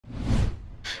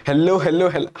Hello.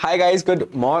 Hi guys,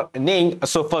 good morning.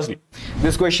 So firstly,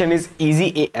 this question is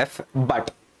easy AF,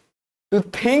 but to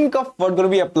think of what's going to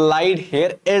be applied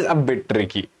here is a bit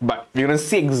tricky, but we're going to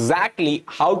see exactly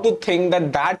how to think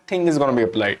that thing is going to be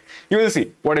applied. You will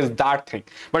see what is that thing.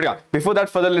 But yeah, before that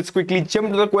further, let's quickly jump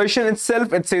to the question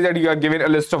itself. It says that you are given a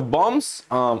list of bombs.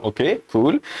 Okay,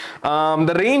 cool.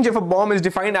 The range of a bomb is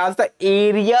defined as the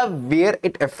area where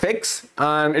it affects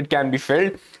and it can be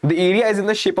filled. The area is in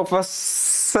the shape of a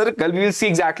circle. We will see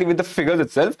exactly with the figures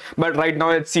itself, but right now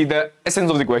let's see the essence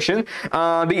of the question.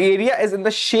 The area is in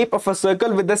the shape of a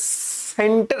circle with the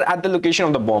center at the location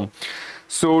of the bomb.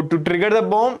 So to trigger the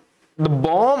bomb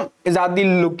is at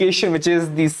the location which is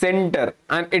the center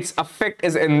and its effect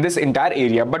is in this entire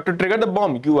area. But to trigger the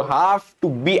bomb, you have to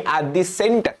be at the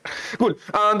center. Cool.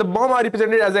 The bomb are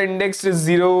represented as an index to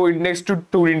 0, index to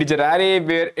 2 integer array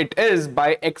where it is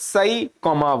by xi,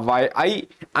 yi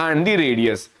and the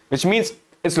radius, which means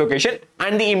its location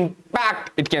and the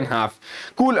impact it can have.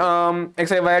 Cool.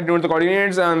 X, Y denote the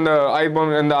coordinates and the I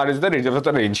bomb and the R is the range of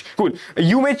the range. Cool.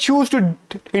 You may choose to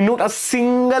denote a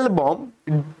single bomb,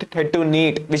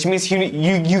 detonate, which means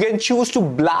you can choose to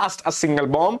blast a single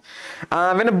bomb.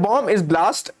 When a bomb is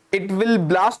blast, it will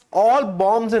blast all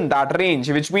bombs in that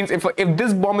range, which means if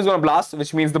this bomb is going to blast,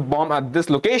 which means the bomb at this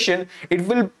location, it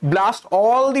will blast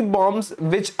all the bombs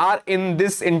which are in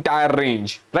this entire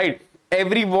range, right?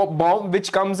 Every bomb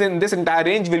which comes in this entire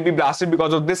range will be blasted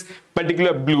because of this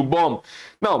particular blue bomb.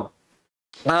 Now,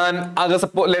 and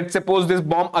let's suppose this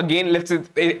bomb again, let's say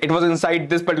it was inside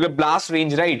this particular blast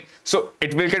range, right? So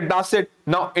it will get blasted.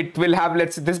 Now it will have,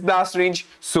 let's say, this blast range.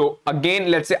 So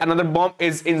again, let's say another bomb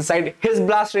is inside his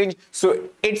blast range. So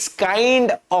it's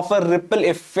kind of a ripple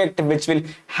effect which will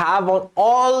have on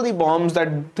all the bombs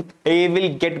that they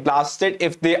will get blasted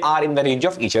if they are in the range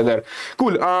of each other.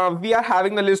 Cool. We are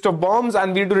having the list of bombs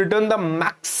and we need to return the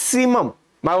maximum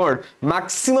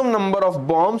number of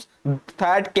bombs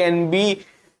that can be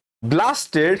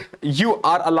blasted. You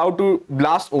are allowed to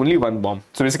blast only one bomb.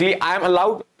 So basically I am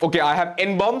allowed, okay, I have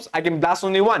n bombs, I can blast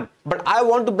only one, but I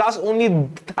want to blast only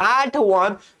that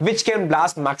one which can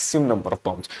blast maximum number of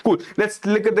bombs. Cool. Let's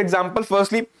look at the example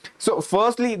firstly. So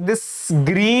firstly, this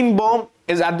green bomb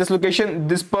is at this location,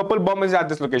 this purple bomb is at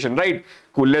this location, right?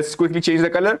 Cool. Let's quickly change the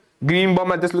color. Green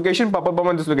bomb at this location, purple bomb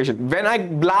at this location. When I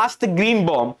blast the green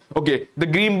bomb, okay, the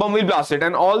green bomb will blast it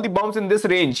and all the bombs in this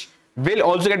range will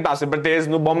also get blasted, but there is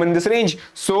no bomb in this range.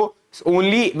 So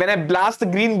only when I blast the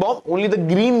green bomb, only the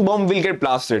green bomb will get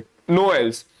blasted, no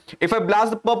else. If I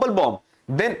blast the purple bomb,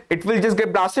 then it will just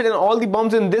get blasted and all the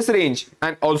bombs in this range.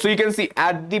 And also you can see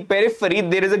at the periphery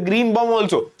there is a green bomb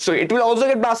also, so it will also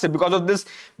get blasted because of this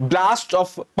blast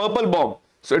of purple bomb.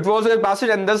 So it will also get blasted,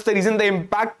 and that's the reason the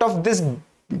impact of this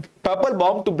purple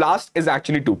bomb to blast is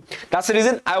actually 2. That's the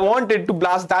reason I wanted to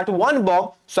blast that one bomb.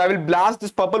 So I will blast this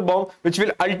purple bomb, which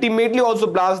will ultimately also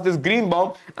blast this green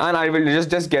bomb, and I will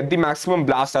just get the maximum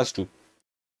blast as 2.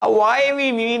 Why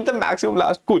we need the maximum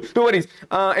blast? Cool. No worries.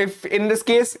 If in this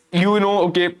case, you know,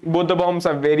 okay, both the bombs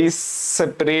are very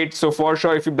separate. So for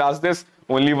sure, if you blast this,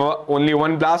 only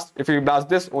one blast. If you blast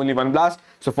this, only one blast.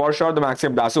 So for sure, the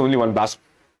maximum blast is only one blast.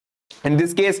 In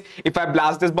this case, if I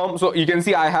blast this bomb, so you can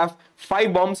see I have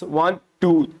 5 bombs. 1,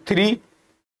 2, 3.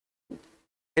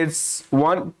 It's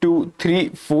 1, 2, 3,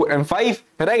 4, and 5,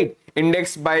 right?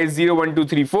 Indexed by 0, 1, 2,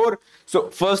 3, 4. So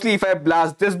firstly, if I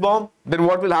blast this bomb, then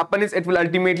what will happen is it will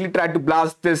ultimately try to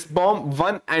blast this bomb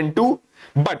 1 and 2.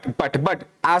 But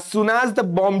as soon as the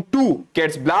bomb 2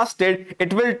 gets blasted,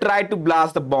 it will try to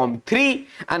blast the bomb 3,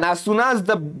 and as soon as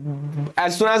the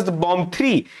bomb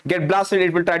 3 get blasted,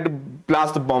 it will try to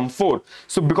blast the bomb 4.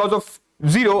 So because of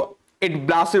 0, it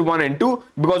blasted 1 and 2.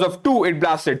 Because of 2, it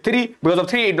blasted 3. Because of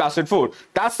 3, it blasted 4.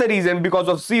 That's the reason because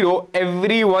of 0,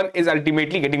 everyone is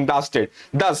ultimately getting blasted.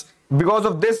 Thus, because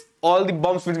of this, all the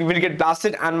bombs will get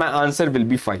blasted, and my answer will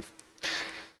be 5.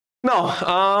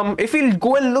 Now, if we'll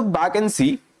go and look back and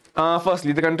see,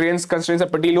 firstly, the constraints are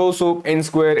pretty low, so n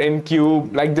square, n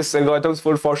cube, like this algorithms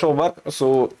for sure work.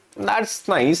 So that's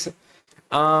nice,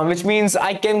 which means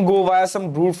I can go via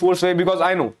some brute force way, because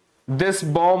I know this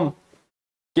bomb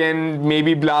can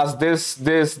maybe blast this,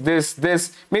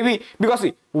 maybe, because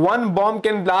see, one bomb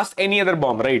can blast any other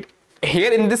bomb, right?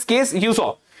 Here in this case, you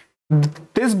saw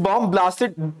this bomb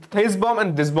blasted this bomb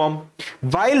and this bomb,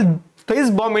 while this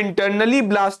bomb internally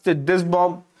blasted this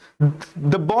bomb.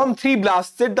 The bomb 3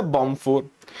 blasted the bomb 4.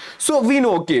 So we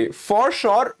know, okay, for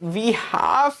sure we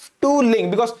have to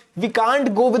link, because we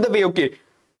can't go with the way, okay,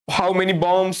 how many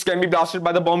bombs can be blasted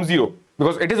by the bomb 0,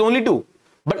 because it is only 2.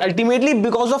 But ultimately,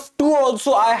 because of 2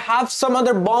 also, I have some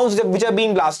other bombs which are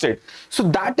being blasted. So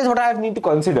that is what I need to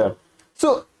consider.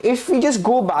 So if we just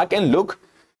go back and look,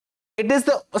 it is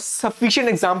the sufficient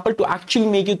example to actually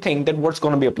make you think that what's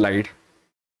going to be applied.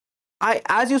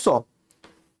 As you saw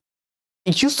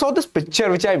this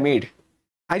picture which I made.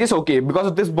 I just, okay, because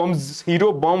of this bomb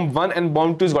 0, bomb 1 and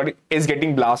bomb 2 is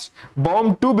getting blast.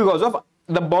 Bomb 2 because of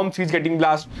the bomb 3 is getting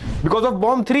blast. Because of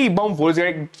bomb 3, bomb 4 is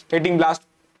getting blast.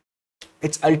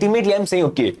 It's ultimately, I'm saying,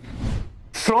 okay,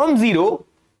 from 0,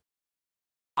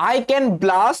 I can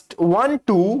blast 1,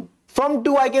 2. From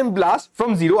 2, I can blast.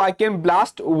 From 0, I can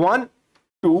blast 1,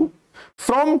 2.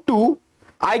 From 2,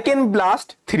 I can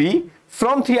blast 3.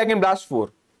 From 3, I can blast 4.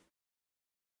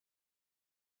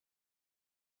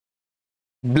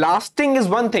 Blasting is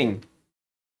one thing.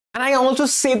 And I also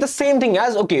say the same thing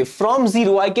as, okay, from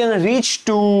 0, I can reach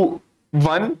to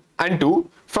 1 and 2.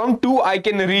 From 2, I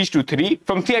can reach to 3.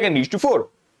 From 3, I can reach to 4.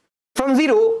 From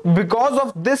 0, because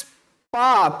of this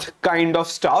path kind of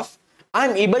stuff,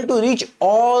 I'm able to reach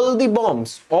all the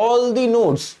bombs, all the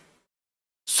nodes.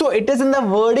 So it is in the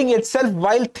wording itself.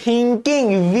 While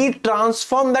thinking, we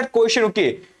transform that question.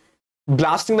 Okay,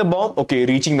 blasting the bomb, okay,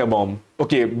 reaching the bomb.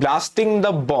 Okay, blasting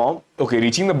the bomb, okay,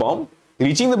 reaching the bomb,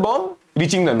 reaching the bomb,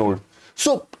 reaching the node.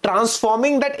 So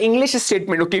transforming that English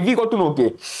statement, okay, we got to know,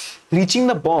 okay, reaching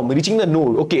the bomb, reaching the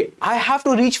node, okay, I have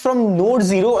to reach from node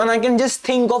 0 and I can just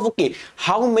think of, okay,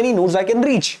 how many nodes I can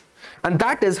reach. And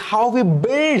that is how we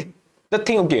build the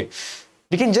thing, okay.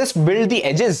 We can just build the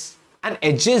edges, and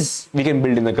edges we can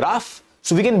build in the graph.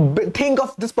 So we can think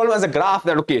of this problem as a graph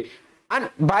that, okay, and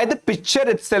by the picture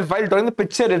itself, while drawing the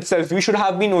picture itself, we should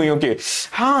have been knowing, okay,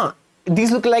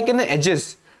 these look like an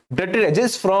edges, dotted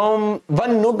edges from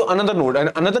one node to another node,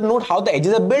 and another node, how the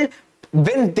edges are built,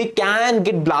 when they can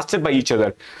get blasted by each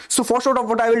other. So for sort of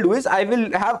what I will do is, I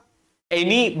will have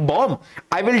any bomb.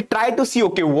 I will try to see,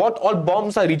 okay, what all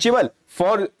bombs are reachable.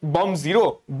 For bomb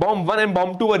 0, bomb 1 and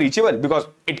bomb 2 are reachable because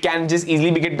it can just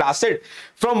easily get blasted.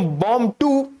 From bomb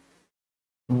 2,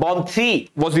 bomb 3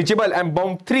 was reachable, and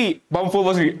bomb 4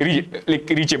 was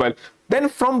reachable. Then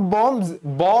from bomb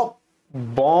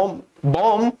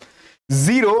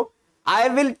 0, I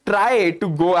will try to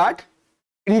go at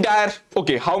entire,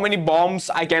 okay, how many bombs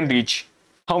I can reach,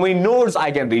 how many nodes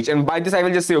I can reach, and by this I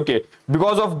will just say, okay,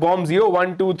 because of bomb 0,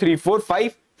 1, 2, 3, 4,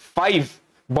 5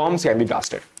 bombs can be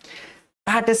blasted.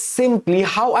 That is simply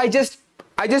how I just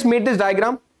made this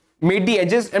diagram, made the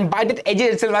edges, and by that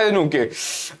edges itself I know, okay,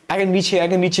 I can reach here, I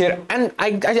can reach here, and I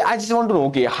just want to know,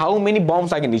 okay, how many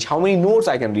bombs I can reach, how many nodes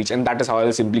I can reach, and that is how I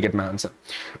will simply get my answer.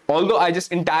 Although I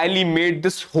just entirely made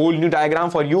this whole new diagram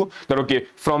for you, that okay,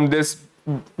 from this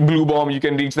blue bomb you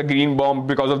can reach the green bomb,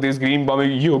 because of this green bomb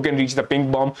you can reach the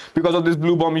pink bomb, because of this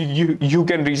blue bomb you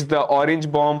can reach the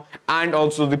orange bomb and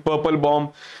also the purple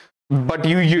bomb, but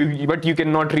you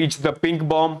cannot reach the pink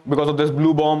bomb because of this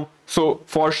blue bomb. So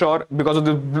for sure, because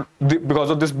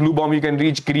of this blue bomb you can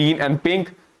reach green and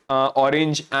pink,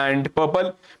 orange and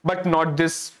purple, but not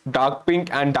this dark pink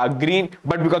and dark green.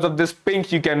 But because of this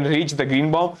pink you can reach the green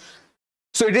bomb.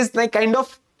 So it is like kind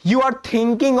of, you are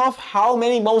thinking of how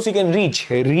many bombs you can reach.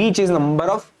 Reach is number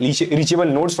of reachable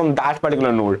nodes from that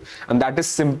particular node, and that is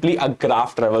simply a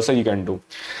graph traversal you can do.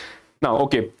 Now,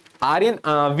 okay, Aryan,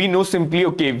 we know simply,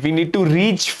 okay, we need to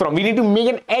make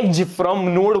an edge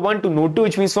from node 1 to node 2,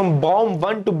 which means from bomb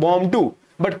 1 to bomb 2.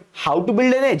 But how to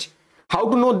build an edge? How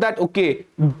to know that, okay,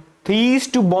 these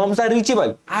two bombs are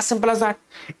reachable? As simple as that.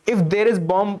 If there is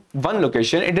bomb 1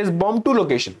 location, it is bomb 2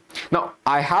 location. Now,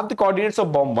 I have the coordinates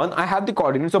of bomb 1, I have the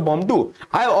coordinates of bomb 2.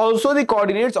 I have also the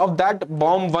coordinates of that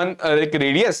bomb 1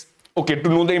 radius, okay, to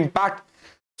know the impact.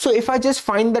 So if I just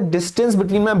find the distance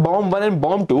between my bomb 1 and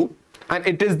bomb 2, and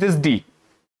it is this d,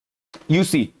 you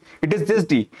see, it is this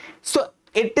d. So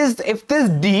it is, if this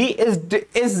d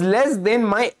is less than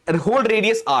my whole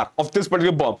radius r of this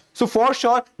particular bomb, so for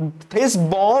sure this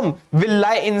bomb will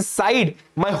lie inside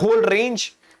my whole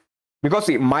range. Because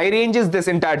see, my range is this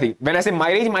entire thing. When I say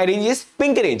my range is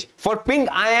pink range. For pink,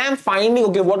 I am finding,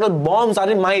 okay, what all bombs are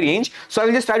in my range. So I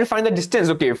will just try to find the distance,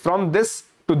 okay, from this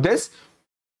to this,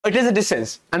 it is a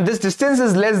distance, and this distance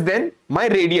is less than my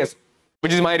radius,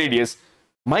 which is my radius.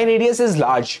 My radius is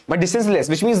large, my distance is less,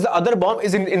 which means the other bomb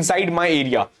is inside my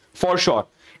area for sure.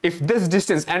 If this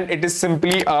distance, and it is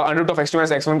simply under root of x2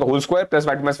 minus x1 whole square plus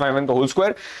y2 minus y1 whole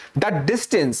square, that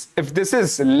distance, if this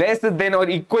is less than or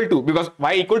equal to, because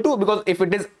why equal to? Because if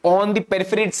it is on the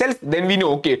periphery itself, then we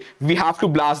know, okay, we have to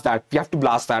blast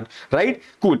that, right?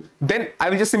 Cool. Then I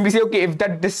will just simply say, okay, if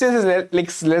that distance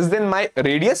is less than my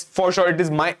radius, for sure it is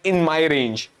in my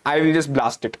range. I will just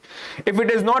blast it. If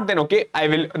it is not, then okay, I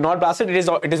will not blast it. It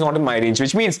is not in my range,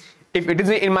 which means if it is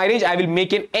in my range, I will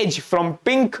make an edge from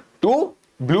pink to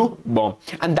blue bomb.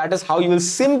 And that is how you will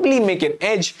simply make an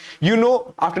edge. You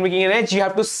know, after making an edge, you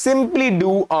have to simply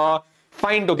do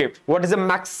find, okay, what is the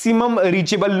maximum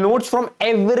reachable nodes from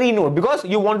every node, because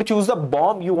you want to choose the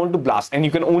bomb you want to blast, and you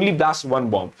can only blast one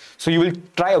bomb. So you will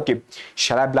try, okay,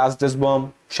 shall I blast this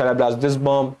bomb? Shall I blast this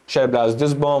bomb? Shall I blast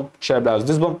this bomb? Shall I blast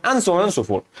this bomb? And so on and so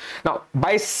forth. Now,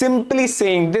 by simply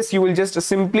saying this, you will just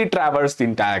simply traverse the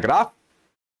entire graph,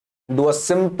 do a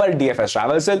simple DFS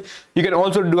traversal. You can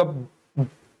also do a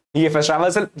DFS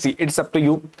traversal. See, it's up to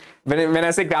you. When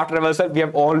I say graph traversal, we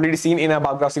have already seen in our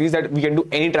bar graph series that we can do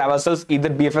any traversals, either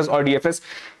BFS or DFS.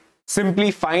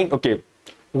 Simply find, okay,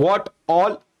 what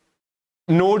all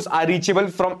nodes are reachable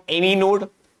from any node,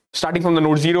 starting from the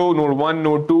node 0, node 1,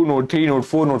 node 2, node 3, node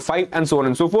 4, node 5, and so on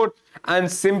and so forth, and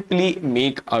simply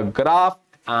make a graph,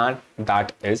 and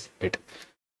that is it.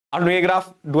 After doing a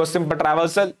graph, do a simple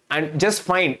traversal and just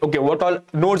find, okay, what all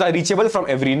nodes are reachable from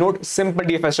every node. Simple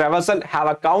DFS traversal, have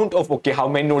a count of, okay, how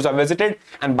many nodes are visited,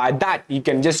 and by that you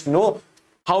can just know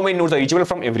how many nodes are reachable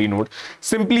from every node.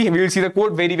 Simply, we will see the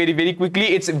code very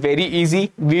quickly. It's very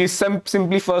easy. We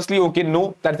simply firstly, okay,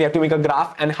 know that we have to make a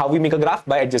graph, and how we make a graph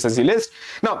by adjacency list.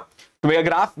 Now, to make a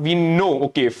graph, we know,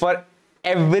 okay, for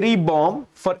every bomb,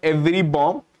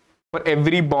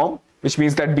 which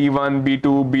means that B1,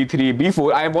 B2, B3,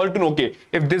 B4, I want to know, okay,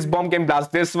 if this bomb can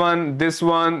blast this one, this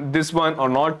one, this one or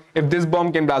not, if this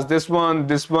bomb can blast this one,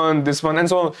 this one, this one, and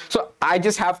so on. So I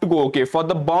just have to go, okay, for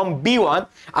the bomb B1,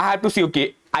 I have to see,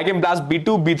 okay, I can blast B2,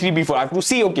 B3, B4. I have to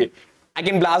see, okay, I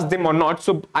can blast them or not.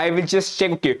 So I will just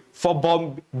check, okay, for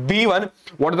bomb B1,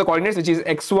 what are the coordinates, which is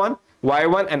X1,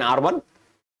 Y1 and R1.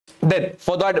 Then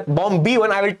for that bomb B1,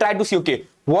 I will try to see, okay,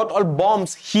 what all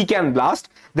bombs he can blast.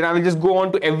 Then I will just go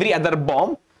on to every other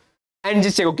bomb and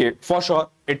just check, okay, for sure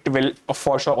it will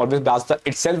for sure always blast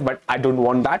itself, but I don't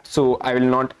want that. So I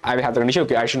will have the condition,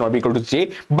 okay, I should not be equal to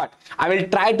J, but I will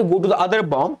try to go to the other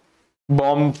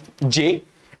bomb J,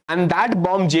 and that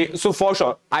bomb J, so for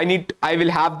sure I will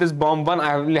have this bomb 1,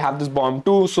 I will have this bomb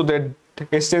 2, so the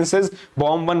distance is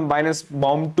bomb 1 minus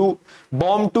bomb 2,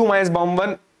 bomb 2 minus bomb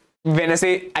 1. When I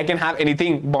say I can have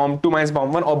anything, bomb 2 minus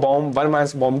bomb 1 or bomb 1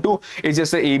 minus bomb 2, it's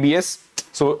just a ABS.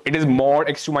 So it is mod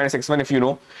x2 minus x1, if you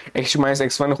know, x2 minus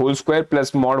x1 whole square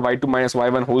plus mod y2 minus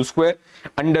y1 whole square.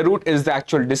 Under root is the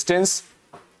actual distance,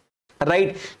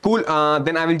 right? Cool.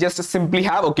 Then I will just simply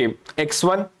have, okay,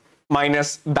 x1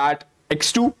 minus that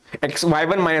x2,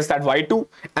 y1 minus that y2,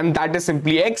 and that is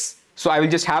simply x. So I will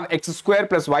just have x square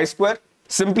plus y square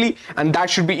simply, and that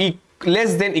should be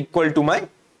less than equal to my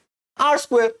r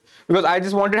square, because I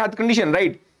just wanted to have the condition,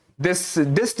 right? This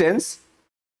distance,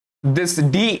 this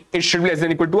d, it should be less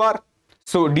than equal to r.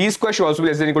 So d square should also be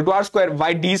less than equal to r square.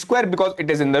 Why d square? Because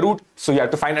it is in the root. So you have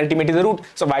to find ultimately the root.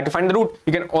 So why to find the root?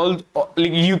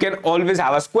 You can always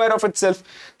have a square of itself.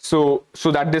 So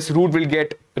that this root will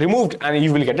get removed and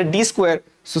you will get a d square.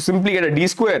 So simply get a d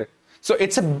square. So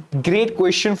it's a great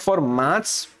question for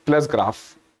maths plus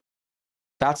graph.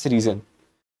 That's the reason.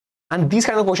 And these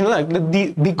kind of questions, like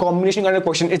the combination kind of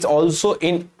question, it's also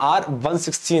in our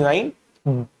 169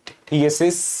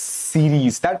 TSA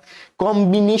series. That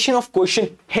combination of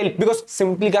question help, because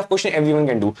simply graph question everyone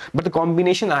can do, but the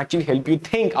combination actually help you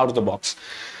think out of the box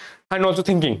and also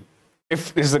thinking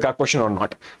if this is a graph question or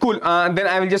not. Cool. Then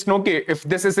I will just know, okay, if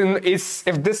this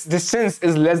if this distance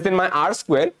is less than my r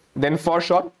square, then for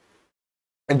sure,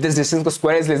 if this distance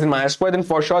square is less than my r square, then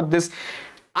for sure this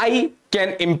I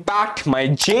can impact my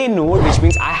j node, which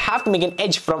means I have to make an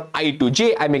edge from I to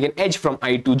j. I make an edge from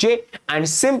I to j, and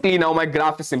simply now my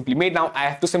graph is simply made. Now I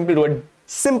have to simply do a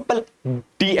simple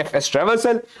DFS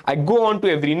traversal. I go on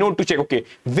to every node to check, okay,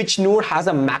 which node has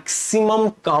a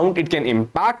maximum count it can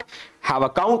impact, have a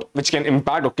count which can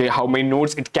impact, okay, how many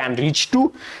nodes it can reach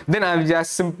to. Then I will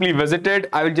just simply visit it.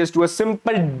 I will just do a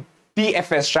simple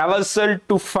DFS traversal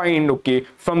to find, okay,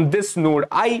 from this node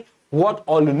I, what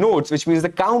all the nodes, which means the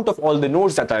count of all the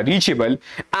nodes that are reachable.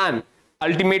 And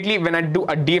ultimately, when I do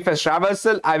a DFS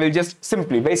traversal, I will just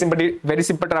simply, very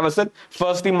simple traversal,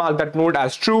 firstly mark that node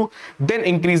as true, then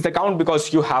increase the count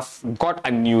because you have got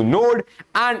a new node,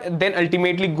 and then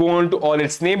ultimately go on to all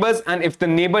its neighbors, and if the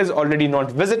neighbor is already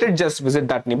not visited, just visit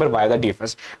that neighbor via the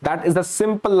DFS. That is the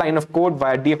simple line of code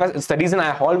via DFS. It's the reason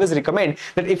I always recommend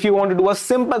that if you want to do a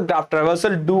simple graph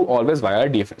traversal, do always via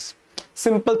DFS.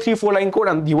 Simple 3-4 line code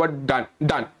and you are done,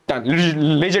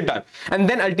 legit done. And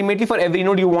then ultimately for every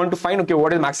node you want to find, okay,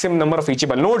 what is maximum number of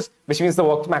reachable nodes, which means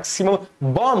the maximum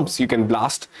bombs you can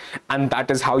blast, and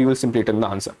that is how you will simply return the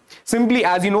answer. Simply,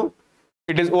 as you know,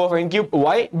 it is O of n cube.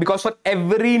 Why? Because for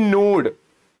every node,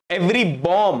 every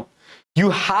bomb, you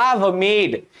have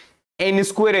made n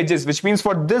square edges, which means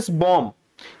for this bomb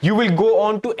You will go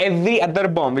on to every other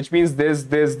bomb, which means this.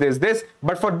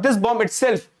 But for this bomb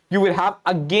itself, you will have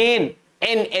again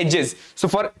n edges. So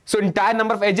entire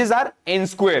number of edges are n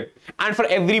square. And for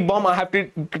every bomb, I have to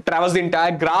traverse the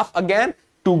entire graph again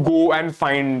to go and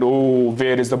find, oh,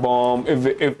 where is the bomb, if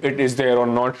it is there or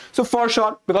not. So for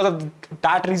sure, because of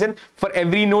that reason, for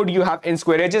every node you have n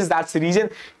square edges. That's the reason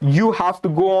you have to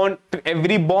go on to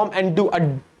every bomb and do a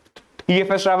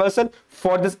DFS traversal.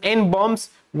 For this n bombs,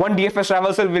 one DFS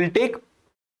traversal will take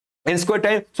n square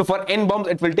time. So for n bombs,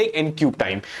 it will take n cube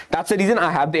time. That's the reason I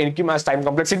have the n cube as time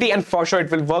complexity, and for sure it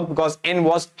will work because n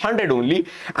was 100 only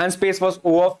and space was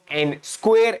O of n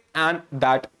square, and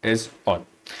that is all.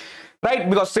 Right?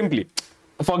 Because simply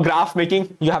for graph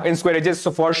making, you have n square edges. So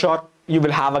for sure, you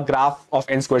will have a graph of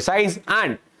n square size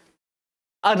and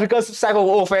a recursive stack of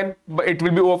O of n, but it will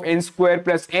be O of n square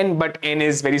plus n, but n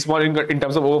is very small in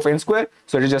terms of O of n square.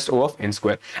 So it is just O of n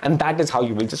square. And that is how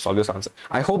you will just solve this answer.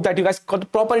 I hope that you guys got the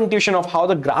proper intuition of how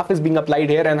the graph is being applied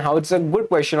here and how it's a good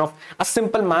question of a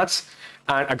simple maths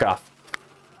and a graph.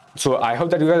 So I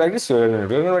hope that you guys like this.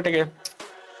 So take care.